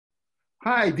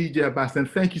Hi, DJ Abass, and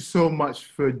thank you so much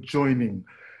for joining.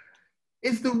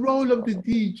 Is the role of the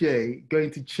Welcome. DJ going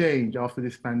to change after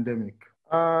this pandemic?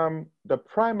 The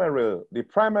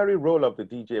primary role of the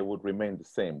DJ would remain the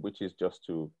same, which is just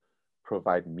to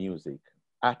provide music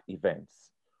at events.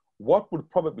 What would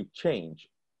probably change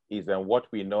is what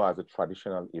we know as the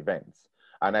traditional events.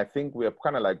 And I think we're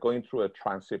kind of like going through a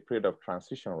transit period of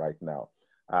transition right now.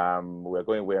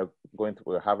 We're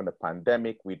having a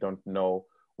pandemic. We don't know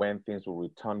when things will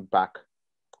return back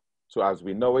to as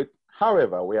we know it.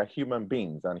 However, we are human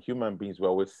beings, and human beings will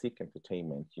always seek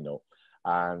entertainment,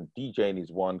 and DJing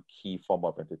is one key form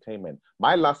of entertainment.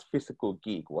 My last physical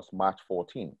gig was March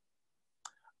 14,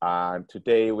 and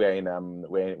today we're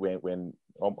in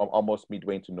almost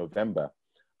midway into November,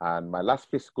 and my last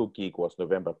physical gig was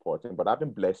November 14. But I've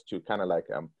been blessed to kind of like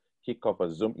kick off a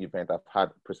Zoom event. I've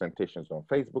had presentations on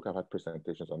Facebook, I've had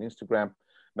presentations on Instagram.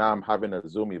 Now I'm having a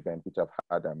Zoom event, which I've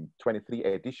had 23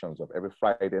 editions of every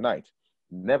Friday night.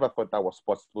 Never thought that was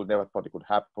possible, never thought it could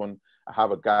happen. I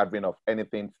have a gathering of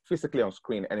anything physically on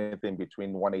screen, anything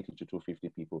between 180 to 250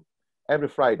 people every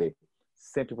Friday.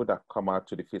 Same people that come out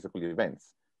to the physical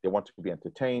events. They want to be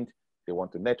entertained, they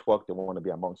want to network, they want to be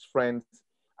amongst friends.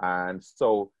 And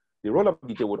so the role of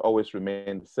DJ would always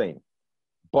remain the same,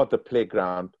 but the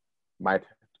playground might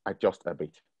adjust a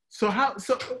bit. So how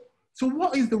so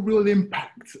what is the real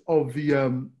impact of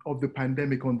the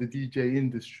pandemic on the DJ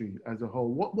industry as a whole?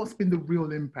 What's been the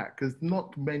real impact? Because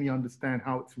not many understand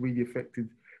how it's really affected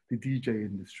the DJ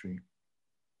industry.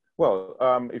 Well,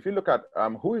 if you look at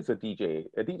who is a DJ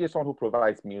is someone who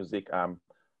provides music,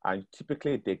 and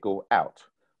typically they go out.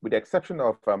 With the exception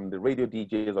of the radio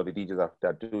DJs or the DJs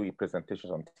that do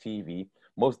presentations on TV,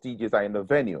 most DJs are in the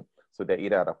venue. So they're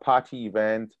either at a party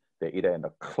event, they're either in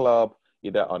a club,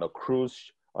 either on a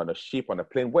cruise, on a ship, on a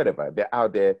plane, whatever. They're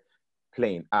out there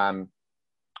playing. And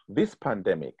this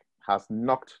pandemic has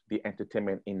knocked the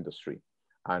entertainment industry,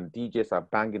 and DJs are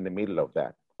bang in the middle of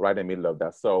that, right in the middle of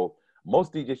that. So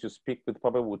most DJs you speak with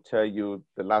probably will tell you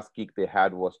the last gig they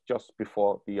had was just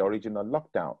before the original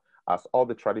lockdown, as all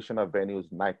the traditional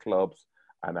venues, nightclubs,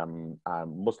 and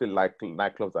mostly like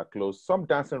nightclubs are closed. Some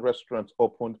dancing restaurants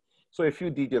opened. So a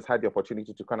few DJs had the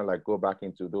opportunity to kind of like go back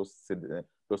into those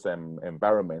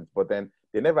environments, but then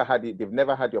they've never had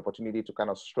the opportunity to kind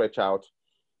of stretch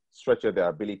their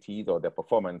abilities or their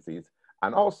performances.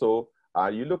 And also,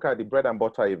 you look at the bread and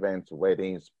butter events,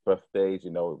 weddings, birthdays,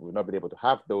 we've not been able to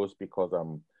have those because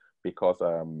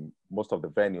most of the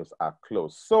venues are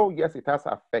closed. So yes, it has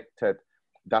affected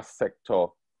that sector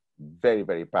very,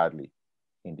 very badly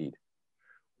indeed.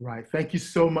 Right. Thank you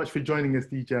so much for joining us,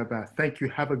 DJ Abass. Thank you.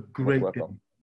 Have a Most great day. welcome.